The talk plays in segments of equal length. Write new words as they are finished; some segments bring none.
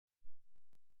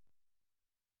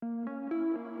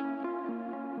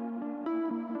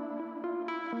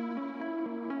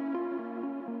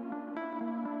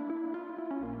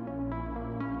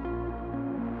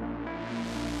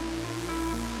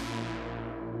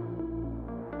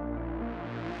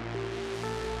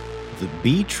The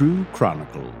Be True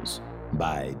Chronicles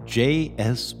by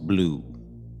J.S. Blue.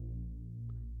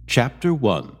 Chapter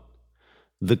 1.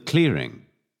 The Clearing.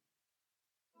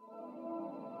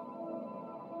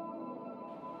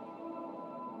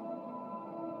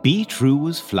 Be True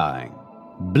was flying,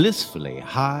 blissfully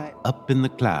high up in the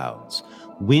clouds,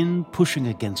 wind pushing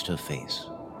against her face.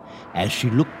 As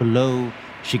she looked below,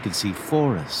 she could see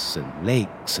forests and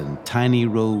lakes and tiny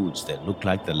roads that looked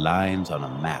like the lines on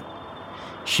a map.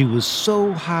 She was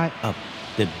so high up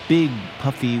that big,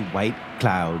 puffy white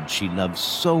clouds she loved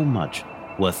so much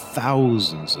were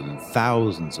thousands and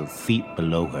thousands of feet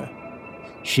below her.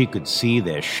 She could see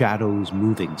their shadows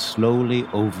moving slowly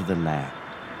over the land.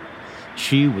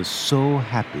 She was so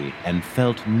happy and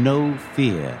felt no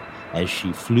fear as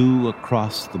she flew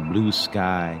across the blue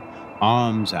sky,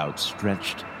 arms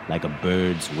outstretched like a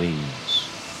bird's wings.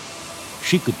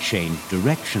 She could change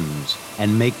directions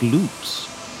and make loops.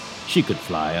 She could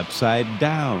fly upside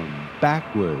down,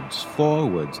 backwards,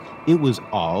 forwards. It was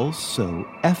all so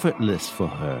effortless for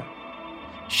her.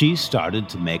 She started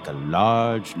to make a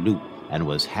large loop and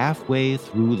was halfway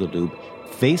through the loop,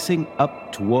 facing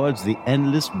up towards the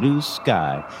endless blue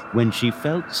sky, when she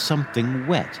felt something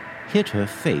wet hit her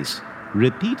face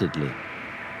repeatedly.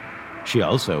 She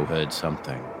also heard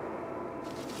something.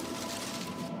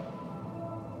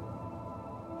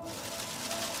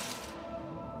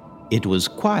 It was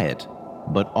quiet,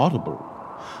 but audible.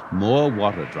 More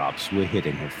water drops were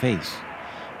hitting her face.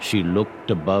 She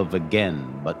looked above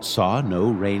again, but saw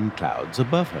no rain clouds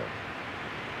above her.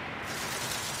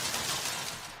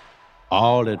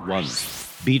 All at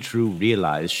once, Be True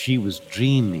realized she was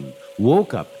dreaming,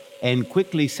 woke up, and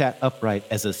quickly sat upright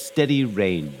as a steady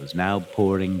rain was now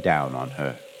pouring down on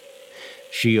her.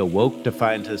 She awoke to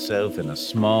find herself in a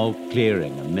small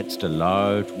clearing amidst a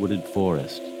large wooded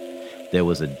forest. There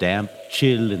was a damp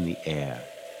chill in the air.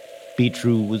 Be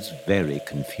True was very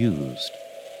confused.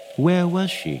 Where was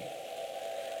she?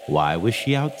 Why was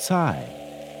she outside?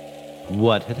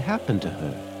 What had happened to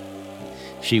her?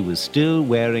 She was still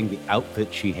wearing the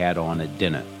outfit she had on at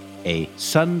dinner, a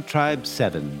Sun Tribe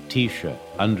 7 t-shirt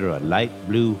under a light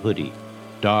blue hoodie,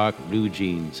 dark blue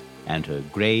jeans, and her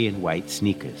gray and white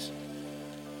sneakers.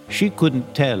 She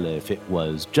couldn't tell if it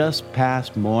was just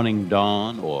past morning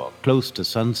dawn or close to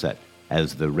sunset,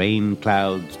 as the rain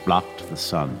clouds blocked the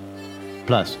sun.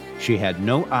 Plus, she had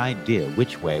no idea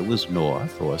which way was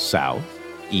north or south,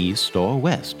 east or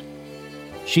west.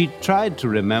 She tried to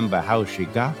remember how she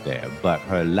got there, but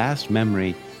her last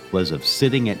memory was of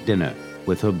sitting at dinner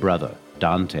with her brother,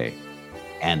 Dante,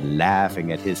 and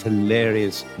laughing at his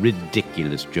hilarious,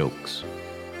 ridiculous jokes.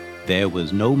 There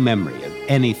was no memory of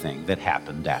anything that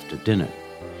happened after dinner.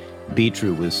 Be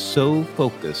True was so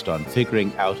focused on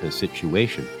figuring out her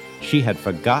situation, she had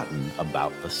forgotten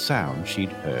about the sound she'd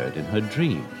heard in her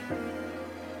dream.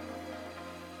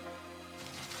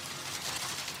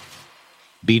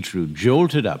 Be True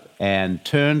jolted up and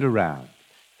turned around.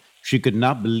 She could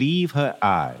not believe her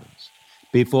eyes.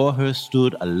 Before her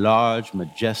stood a large,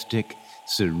 majestic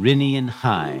Cyrenian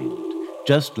hind,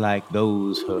 just like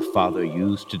those her father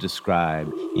used to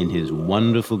describe in his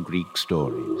wonderful Greek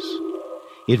stories.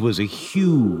 It was a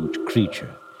huge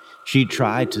creature. She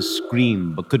tried to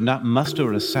scream but could not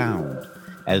muster a sound,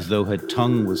 as though her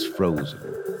tongue was frozen.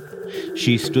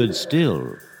 She stood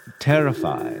still,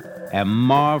 terrified, and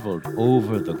marveled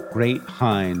over the great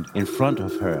hind in front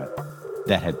of her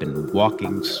that had been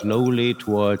walking slowly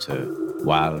towards her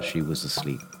while she was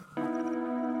asleep.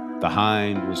 The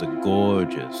hind was a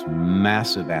gorgeous,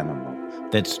 massive animal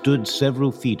that stood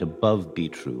several feet above Be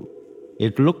True.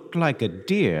 It looked like a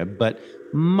deer, but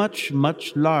much,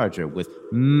 much larger, with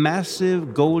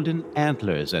massive golden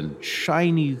antlers and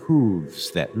shiny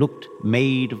hooves that looked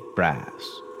made of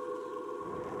brass.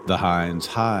 The hind's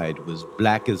hide was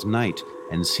black as night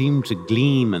and seemed to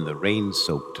gleam in the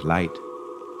rain-soaked light.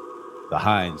 The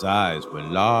hind's eyes were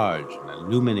large and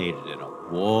illuminated in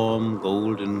a warm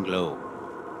golden glow.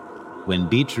 When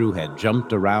Be True had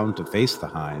jumped around to face the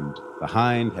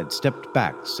hind had stepped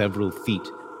back several feet,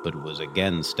 but was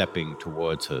again stepping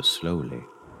towards her slowly.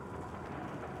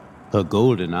 Her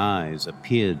golden eyes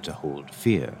appeared to hold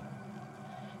fear.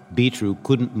 Be True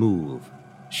couldn't move.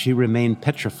 She remained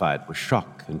petrified with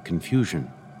shock and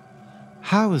confusion.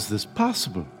 How is this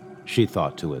possible? She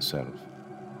thought to herself.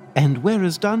 And where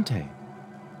is Dante?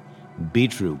 Be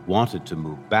True wanted to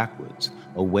move backwards,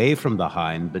 away from the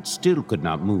hind, but still could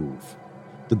not move.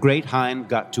 The great hind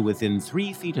got to within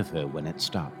 3 feet of her when it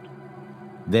stopped.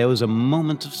 There was a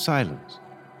moment of silence.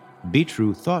 Be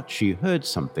True thought she heard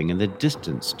something in the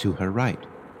distance to her right.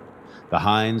 The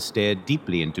hind stared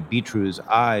deeply into Be True's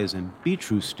eyes, and Be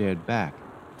True stared back.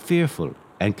 fearful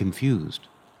and confused.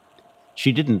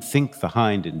 She didn't think the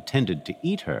hind intended to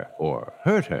eat her or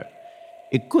hurt her.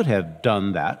 It could have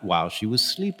done that while she was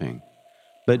sleeping.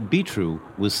 But Beatrice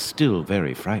was still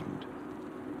very frightened.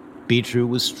 Beatrice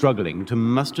was struggling to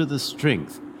muster the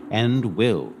strength and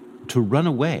will to run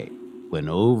away when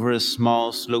over a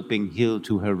small sloping hill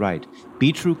to her right,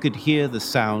 Beatrice could hear the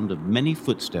sound of many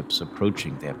footsteps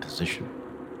approaching their position.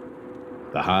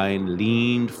 The hind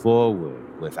leaned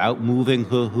forward without moving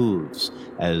her hooves,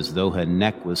 as though her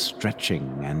neck was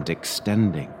stretching and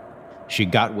extending. She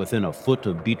got within a foot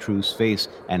of Beatrice's face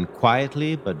and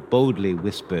quietly but boldly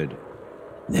whispered,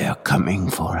 "They're coming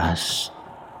for us.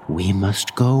 We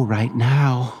must go right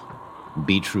now."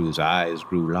 Beatrice's eyes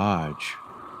grew large.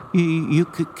 You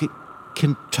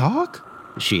can talk?"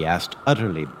 she asked,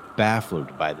 utterly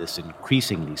baffled by this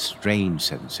increasingly strange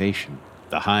sensation.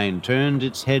 The hind turned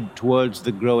its head towards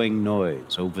the growing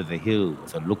noise over the hill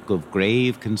with a look of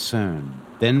grave concern,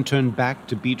 then turned back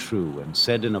to Beatrice and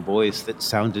said in a voice that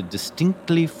sounded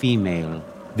distinctly female,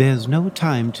 "There's no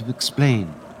time to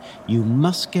explain. You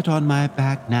must get on my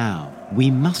back now.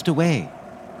 We must away."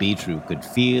 Beatrice could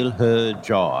feel her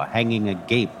jaw hanging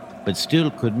agape, but still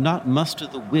could not muster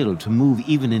the will to move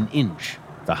even an inch.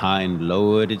 The hind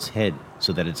lowered its head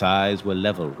so that its eyes were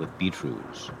level with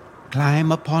Beatrice's.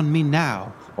 "Climb upon me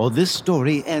now, or this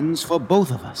story ends for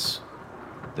both of us."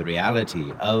 The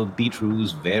reality of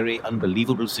Beatrice's very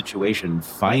unbelievable situation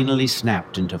finally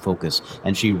snapped into focus,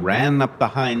 and she ran up the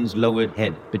hind's lowered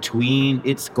head, between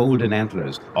its golden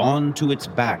antlers, onto its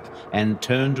back, and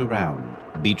turned around.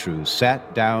 Beatrice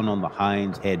sat down on the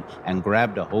hind's head and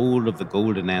grabbed a hold of the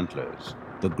golden antlers.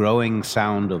 The growing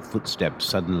sound of footsteps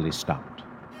suddenly stopped.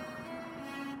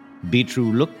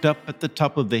 Beatrice looked up at the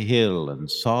top of the hill and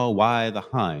saw why the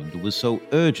hind was so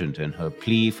urgent in her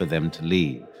plea for them to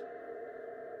leave.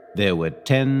 There were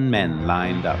 10 men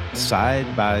lined up,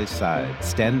 side by side,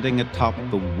 standing atop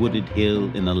the wooded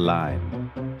hill in a line.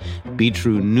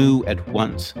 Beatrice knew at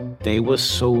once they were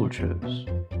soldiers.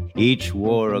 Each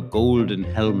wore a golden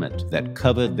helmet that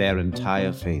covered their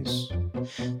entire face.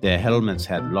 Their helmets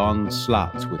had long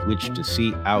slots with which to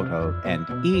see out of, and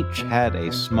each had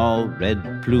a small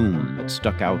red plume that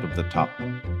stuck out of the top.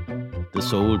 The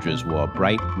soldiers wore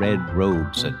bright red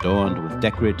robes adorned with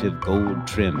decorative gold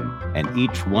trim, and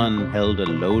each one held a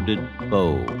loaded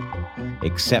bow,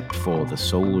 except for the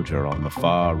soldier on the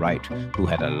far right, who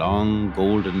had a long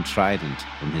golden trident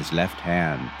in his left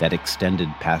hand that extended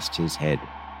past his head.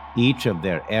 Each of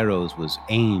their arrows was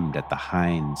aimed at the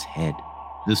hind's head.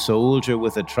 The soldier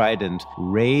with a trident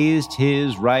raised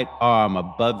his right arm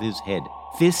above his head,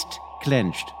 fist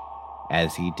clenched.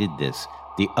 As he did this,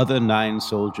 the other 9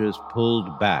 soldiers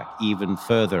pulled back even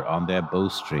further on their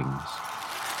bowstrings.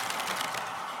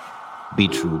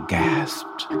 Beatrice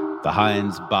gasped. The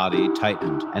hind's body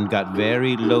tightened and got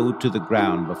very low to the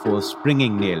ground before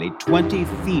springing nearly 20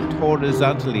 feet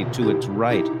horizontally to its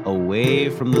right, away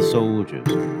from the soldiers.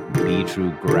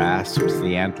 Beatrice grasped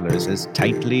the antlers as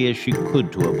tightly as she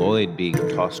could to avoid being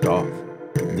tossed off.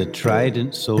 The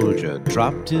trident soldier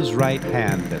dropped his right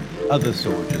hand and the other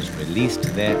soldiers released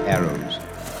their arrows.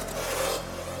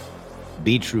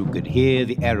 Beatrice could hear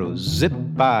the arrows zip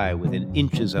by within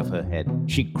inches of her head.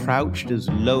 She crouched as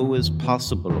low as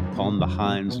possible upon the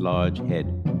hind's large head.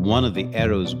 One of the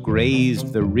arrows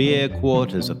grazed the rear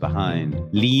quarters of the hind,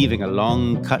 leaving a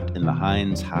long cut in the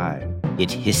hind's hide.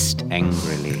 It hissed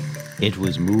angrily. It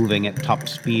was moving at top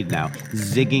speed now,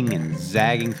 zigging and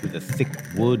zagging through the thick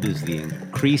wood as the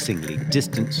increasingly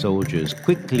distant soldiers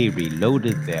quickly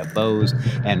reloaded their bows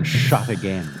and shot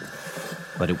again.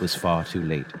 But it was far too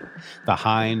late. The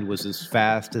hind was as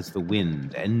fast as the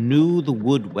wind and knew the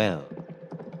wood well.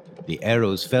 The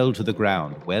arrows fell to the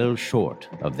ground well short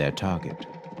of their target.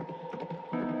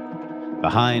 The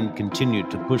hind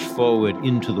continued to push forward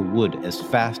into the wood as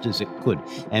fast as it could,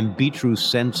 and Beatrice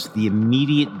sensed the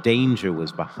immediate danger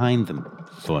was behind them,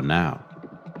 for now.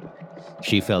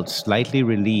 She felt slightly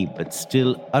relieved, but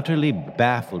still utterly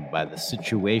baffled by the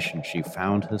situation she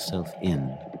found herself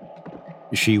in.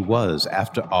 She was,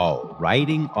 after all,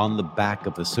 riding on the back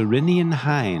of a Cyrenian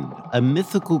hind, a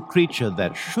mythical creature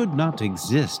that should not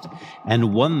exist,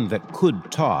 and one that could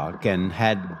talk and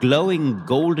had glowing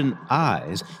golden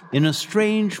eyes in a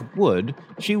strange wood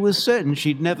she was certain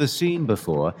she'd never seen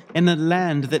before, in a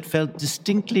land that felt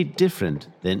distinctly different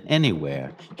than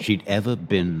anywhere she'd ever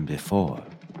been before.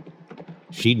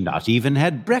 She'd not even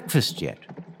had breakfast yet.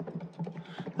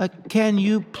 Can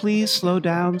you please slow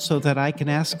down so that I can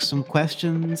ask some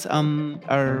questions,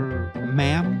 ma'am?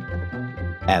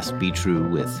 Asked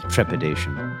Beatrice with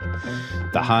trepidation.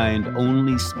 The hind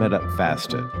only sped up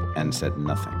faster and said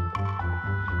nothing.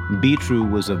 Beatrice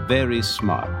was a very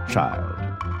smart child.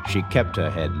 She kept her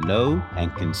head low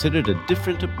and considered a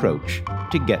different approach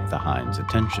to get the hind's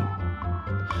attention.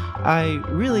 I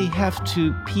really have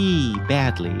to pee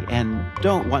badly and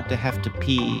don't want to have to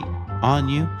pee on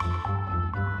you.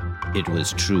 It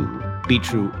was true.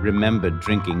 Beatrice remembered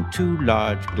drinking 2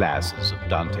 large glasses of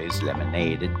Dante's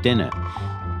lemonade at dinner.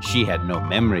 She had no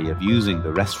memory of using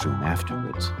the restroom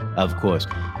afterwards. Of course,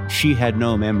 she had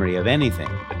no memory of anything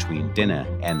between dinner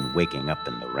and waking up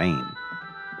in the rain.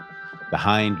 The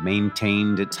hind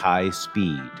maintained its high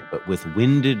speed, but with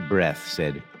winded breath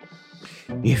said,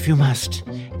 "If you must,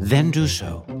 then do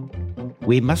so.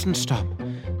 We mustn't stop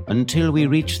until we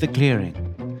reach the clearing.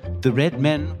 The red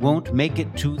men won't make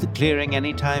it to the clearing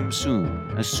anytime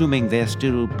soon, assuming they're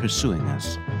still pursuing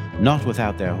us, not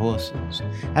without their horses.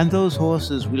 And those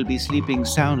horses will be sleeping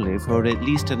soundly for at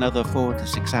least another 4 to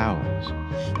 6 hours.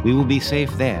 We will be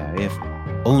safe there, if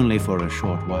only for a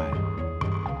short while."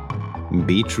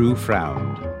 Beatrice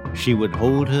frowned. She would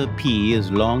hold her pee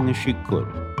as long as she could.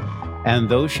 And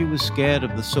though she was scared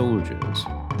of the soldiers,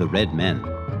 the red men,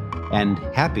 and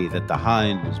happy that the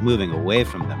hind was moving away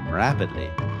from them rapidly,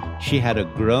 she had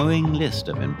a growing list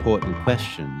of important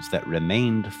questions that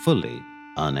remained fully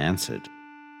unanswered.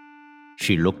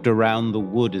 She looked around the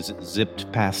wood as it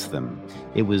zipped past them.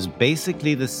 It was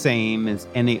basically the same as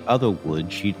any other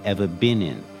wood she'd ever been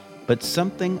in, but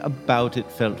something about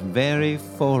it felt very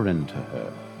foreign to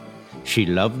her. She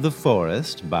loved the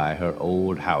forest by her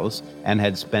old house and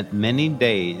had spent many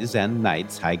days and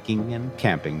nights hiking and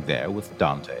camping there with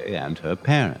Dante and her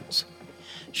parents.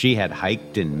 She had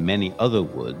hiked in many other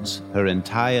woods her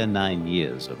entire 9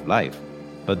 years of life,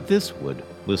 but this wood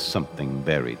was something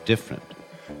very different.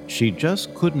 She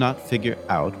just could not figure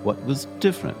out what was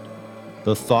different.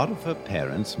 The thought of her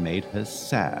parents made her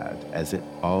sad, as it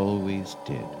always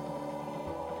did.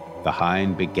 The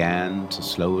hind began to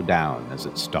slow down as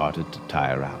it started to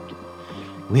tire out.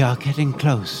 "We are getting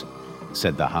close,"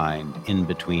 said the hind in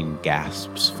between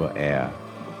gasps for air.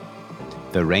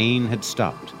 The rain had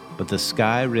stopped, but the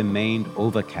sky remained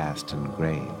overcast and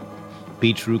gray.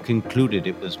 Beatrice concluded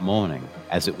it was morning,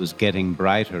 as it was getting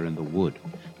brighter in the wood,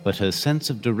 but her sense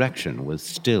of direction was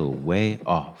still way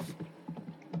off.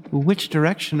 "Which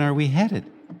direction are we headed?"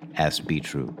 asked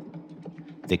Beatrice.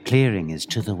 "The clearing is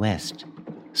to the west,"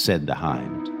 said the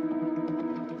hind.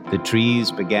 The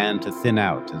trees began to thin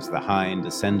out as the hind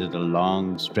ascended a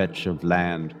long stretch of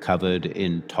land covered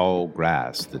in tall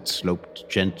grass that sloped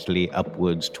gently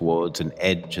upwards towards an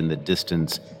edge in the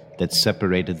distance that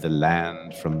separated the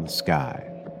land from the sky.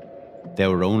 There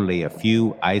were only a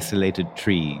few isolated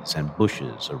trees and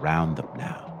bushes around them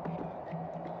now.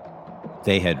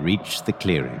 They had reached the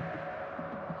clearing.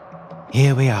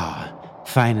 "Here we are,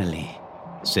 finally,"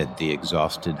 said the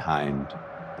exhausted hind.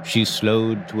 She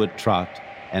slowed to a trot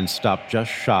and stopped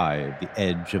just shy of the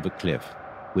edge of a cliff,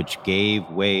 which gave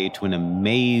way to an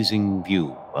amazing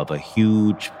view of a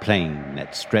huge plain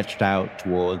that stretched out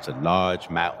towards a large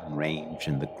mountain range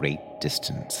in the great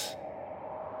distance.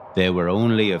 There were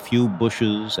only a few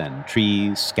bushes and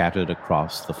trees scattered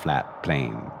across the flat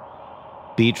plain.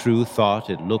 Beatrice thought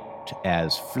it looked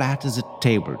as flat as a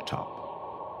tabletop.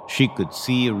 She could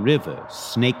see a river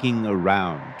snaking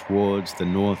around towards the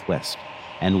northwest,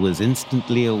 and was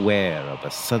instantly aware of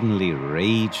a suddenly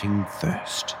raging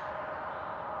thirst.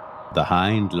 The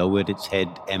hind lowered its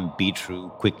head and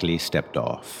Beatrice quickly stepped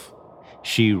off.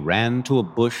 She ran to a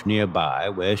bush nearby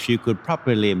where she could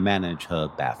properly manage her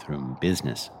bathroom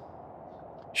business.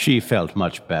 She felt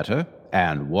much better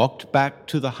and walked back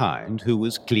to the hind, who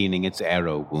was cleaning its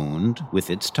arrow wound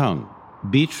with its tongue.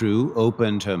 Beatrice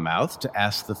opened her mouth to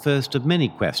ask the first of many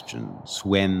questions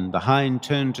when the hind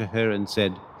turned to her and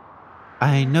said,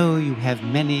 "I know you have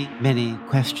many, many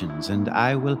questions, and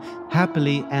I will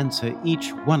happily answer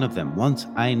each one of them once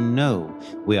I know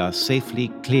we are safely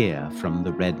clear from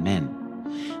the red men.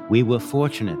 We were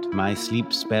fortunate my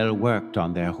sleep spell worked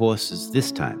on their horses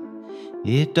this time.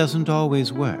 It doesn't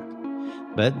always work,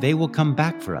 but they will come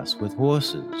back for us with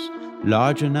horses,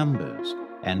 larger numbers,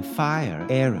 and fire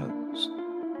arrows.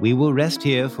 We will rest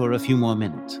here for a few more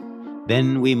minutes.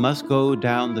 Then we must go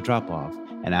down the drop-off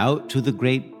and out to the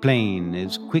great plain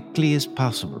as quickly as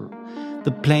possible.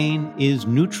 The plain is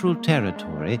neutral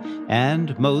territory,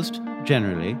 and most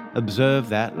generally observe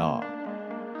that law.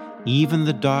 Even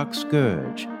the Dark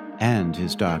Scourge and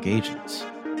his dark agents."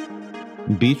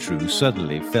 Beatrice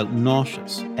suddenly felt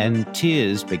nauseous, and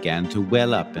tears began to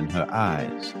well up in her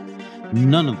eyes.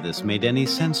 None of this made any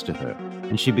sense to her,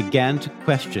 and she began to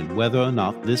question whether or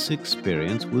not this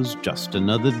experience was just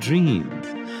another dream,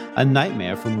 a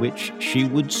nightmare from which she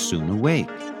would soon awake.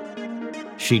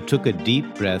 She took a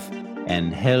deep breath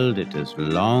and held it as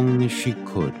long as she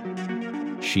could.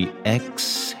 She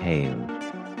exhaled.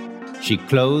 She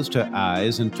closed her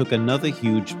eyes and took another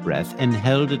huge breath and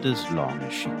held it as long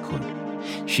as she could.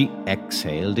 She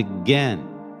exhaled again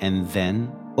and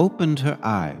then opened her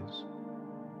eyes.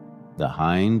 The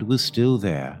hind was still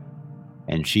there,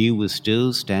 and she was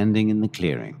still standing in the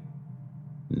clearing.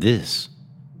 This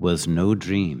was no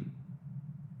dream,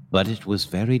 but it was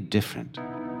very different.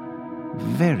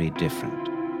 Very different.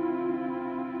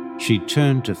 She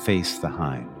turned to face the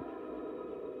hind.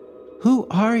 "Who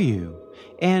are you?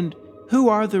 And who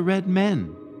are the red men?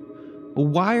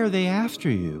 Why are they after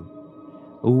you?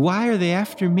 Why are they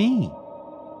after me?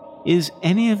 Is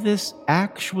any of this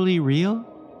actually real?"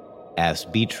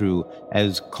 asked Beetroo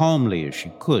as calmly as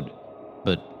she could,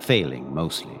 but failing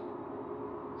mostly.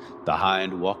 The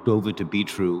hind walked over to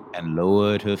Beetroo and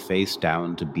lowered her face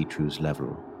down to Beetroo's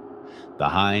level. The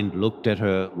hind looked at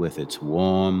her with its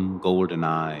warm golden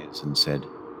eyes and said,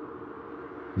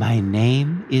 "My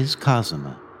name is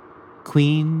Cosima,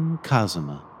 Queen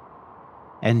Cosima.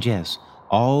 And yes,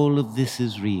 all of this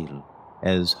is real,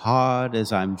 as hard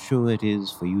as I'm sure it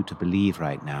is for you to believe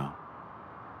right now.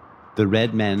 The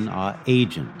Red Men are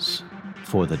agents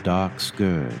for the Dark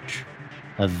Scourge,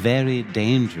 a very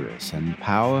dangerous and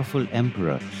powerful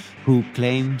emperor who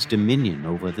claims dominion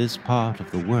over this part of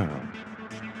the world.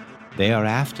 They are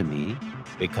after me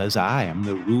because I am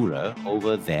the ruler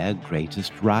over their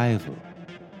greatest rival.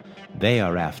 They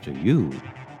are after you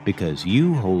because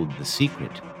you hold the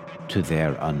secret to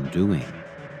their undoing."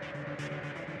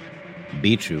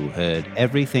 Beetroo heard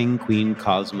everything Queen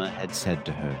Cosima had said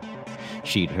to her.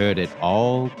 She'd heard it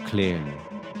all clearly,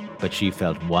 but she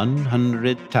felt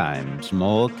 100 times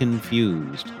more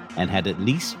confused and had at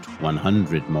least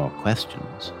 100 more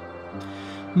questions.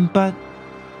 "But,"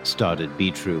 started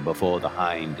Beetroo before the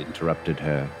hind interrupted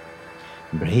her.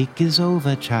 "Break is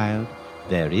over, child.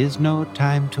 There is no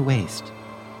time to waste,"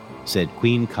 said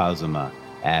Queen Cosima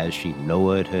as she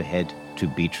lowered her head to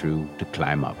Beetroo to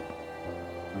climb up.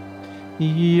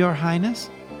 "Your Highness?"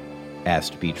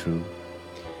 asked Beetroo.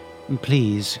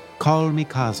 "Please call me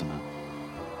Cosima.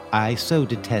 I so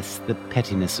detest the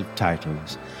pettiness of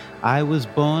titles. I was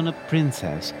born a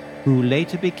princess who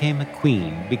later became a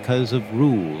queen because of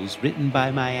rules written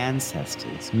by my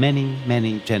ancestors many,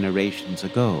 many generations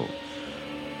ago.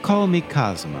 Call me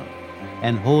Cosima,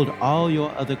 and hold all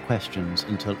your other questions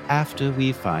until after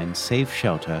we find safe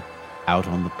shelter out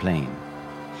on the plain.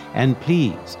 And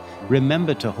please,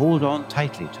 remember to hold on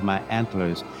tightly to my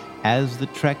antlers, as the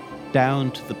trek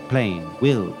down to the plain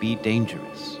will be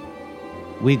dangerous.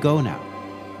 We go now,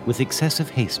 with excessive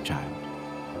haste, child."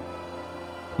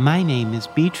 "My name is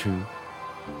Beetroo."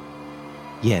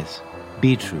 "Yes,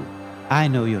 Beetroo. I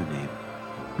know your name.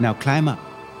 Now climb up."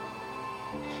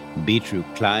 Beetroo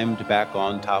climbed back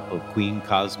on top of Queen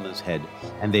Cosima's head,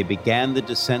 and they began the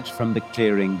descent from the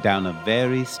clearing down a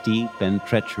very steep and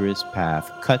treacherous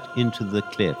path cut into the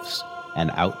cliffs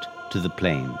and out to the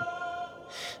plain.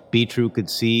 Beetroo could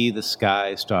see the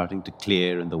sky starting to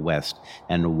clear in the west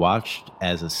and watched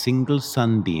as a single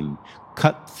sunbeam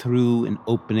cut through an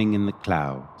opening in the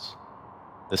clouds.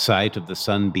 The sight of the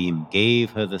sunbeam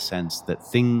gave her the sense that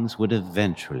things would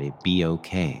eventually be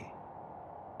okay.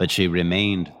 But she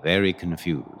remained very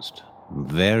confused,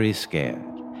 very scared,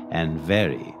 and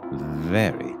very,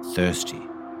 very thirsty.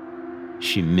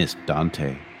 She missed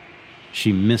Dante.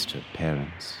 She missed her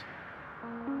parents.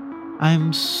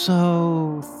 "I'm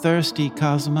so thirsty,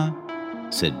 Cosima,"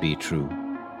 said Beetroo.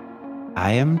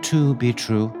 "I am too,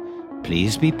 Beetroo.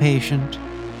 Please be patient,"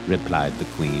 replied the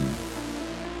queen.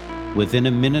 Within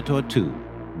a minute or two,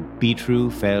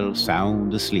 Beetroo fell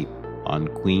sound asleep on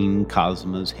Queen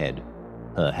Cosima's head,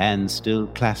 her hands still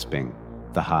clasping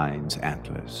the hind's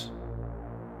antlers.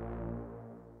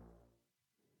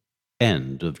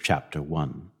 End of chapter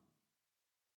 1.